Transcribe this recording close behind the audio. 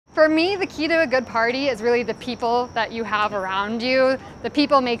For me, the key to a good party is really the people that you have around you. The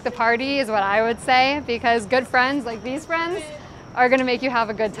people make the party is what I would say, because good friends like these friends are gonna make you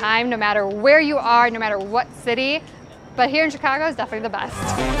have a good time no matter where you are, no matter what city. But here in Chicago is definitely the best.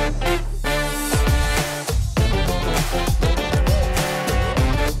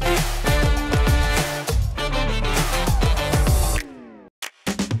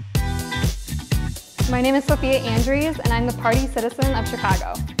 My name is Sophia Andries, and I'm the party citizen of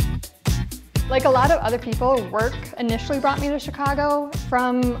Chicago. Like a lot of other people, work initially brought me to Chicago.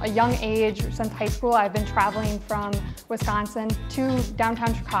 From a young age, since high school, I've been traveling from Wisconsin to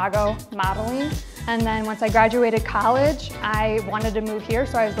downtown Chicago modeling. And then once I graduated college, I wanted to move here,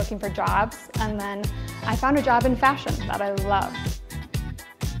 so I was looking for jobs. And then I found a job in fashion that I love.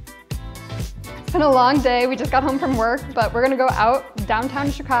 It's been a long day. We just got home from work, but we're gonna go out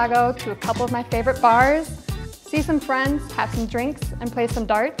downtown Chicago to a couple of my favorite bars, see some friends, have some drinks, and play some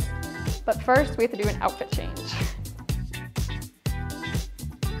darts. But first, we have to do an outfit change.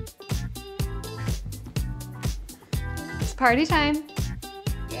 It's party time.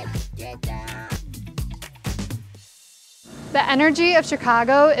 The energy of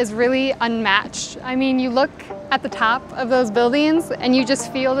Chicago is really unmatched. I mean, you look at the top of those buildings and you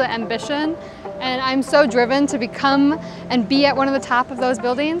just feel the ambition. And I'm so driven to become and be at one of the top of those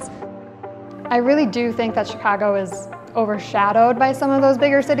buildings. I really do think that Chicago is overshadowed by some of those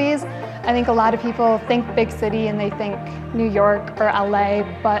bigger cities. I think a lot of people think big city and they think New York or LA,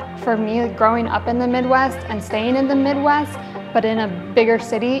 but for me, growing up in the Midwest and staying in the Midwest, but in a bigger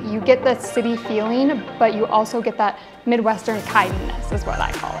city, you get the city feeling, but you also get that Midwestern kindness is what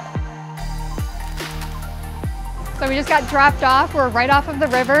I call it. So we just got dropped off. We're right off of the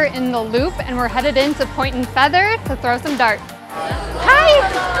river in the Loop, and we're headed into Point and Feather to throw some darts. Hi!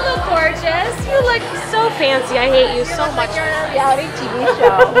 You look gorgeous. You look so fancy. I hate you so much. You're on a reality TV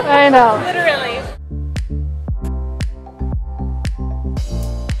show. I know. Literally.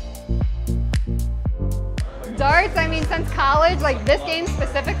 Darts, I mean, since college, like this game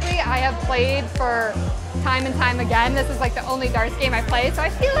specifically, I have played for time and time again. This is like the only darts game I play, so I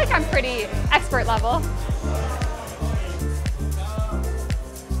feel like I'm pretty expert level.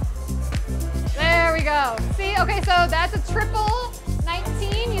 There we go. See, okay, so that's a triple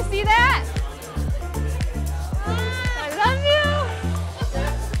 19. You see that? I love you.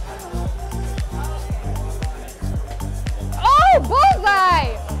 Oh,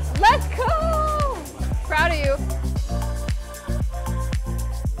 bullseye! Let's go! Proud of you.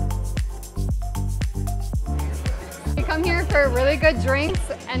 We come here for really good drinks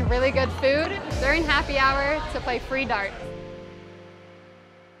and really good food during happy hour to play free darts.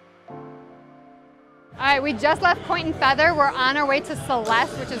 All right, we just left Point and Feather. We're on our way to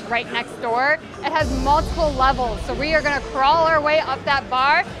Celeste, which is right next door. It has multiple levels, so we are gonna crawl our way up that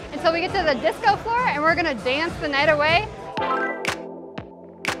bar until we get to the disco floor, and we're gonna dance the night away.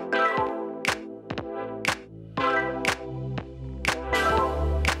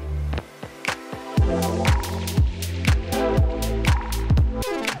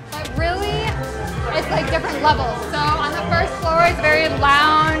 But really, it's like different levels. So on the first floor, it's very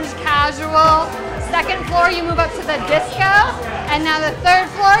lounge, casual. Second floor, you move up to the disco, and now the third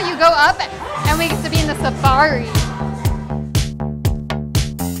floor, you go up, and we get to be in the safari.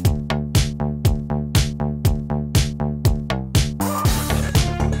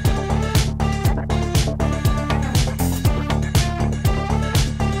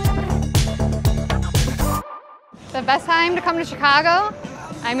 The best time to come to Chicago?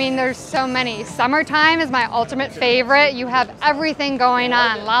 I mean, there's so many. Summertime is my ultimate favorite. You have everything going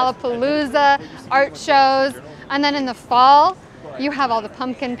on. Lollapalooza, art shows, and then in the fall, you have all the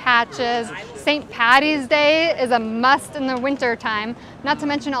pumpkin patches. St. Patty's Day is a must in the winter time, not to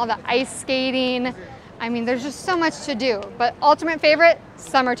mention all the ice skating. I mean, there's just so much to do, but ultimate favorite,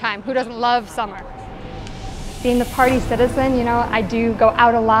 summertime. Who doesn't love summer? Being the party citizen, you know, I do go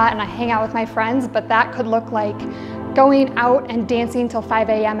out a lot and I hang out with my friends, but that could look like going out and dancing till 5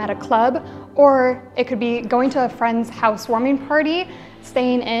 a.m. at a club, or it could be going to a friend's housewarming party,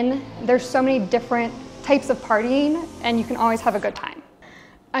 staying in. There's so many different types of partying, and you can always have a good time.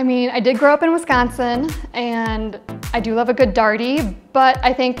 I mean, I did grow up in Wisconsin, and I do love a good darty, but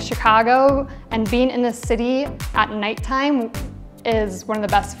I think Chicago and being in the city at nighttime is one of the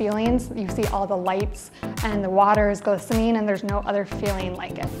best feelings. You see all the lights and the water is glistening, and there's no other feeling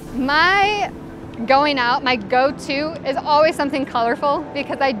like it. My going out, my go-to is always something colorful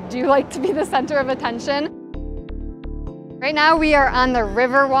because I do like to be the center of attention. Right now we are on the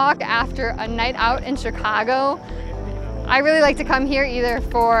river walk after a night out in Chicago. I really like to come here either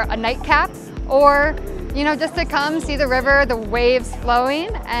for a nightcap or you know, just to come see the river, the waves flowing,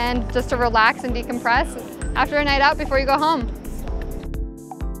 and just to relax and decompress after a night out before you go home.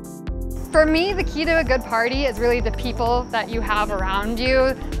 For me, the key to a good party is really the people that you have around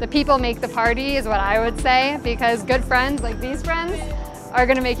you. The people make the party is what I would say, because good friends like these friends are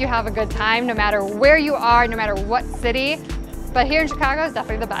gonna make you have a good time no matter where you are, no matter what city. But here in Chicago is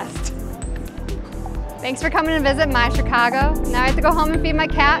definitely the best. Thanks for coming to visit my Chicago. Now I have to go home and feed my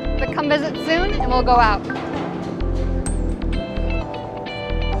cat, but come visit soon and we'll go out.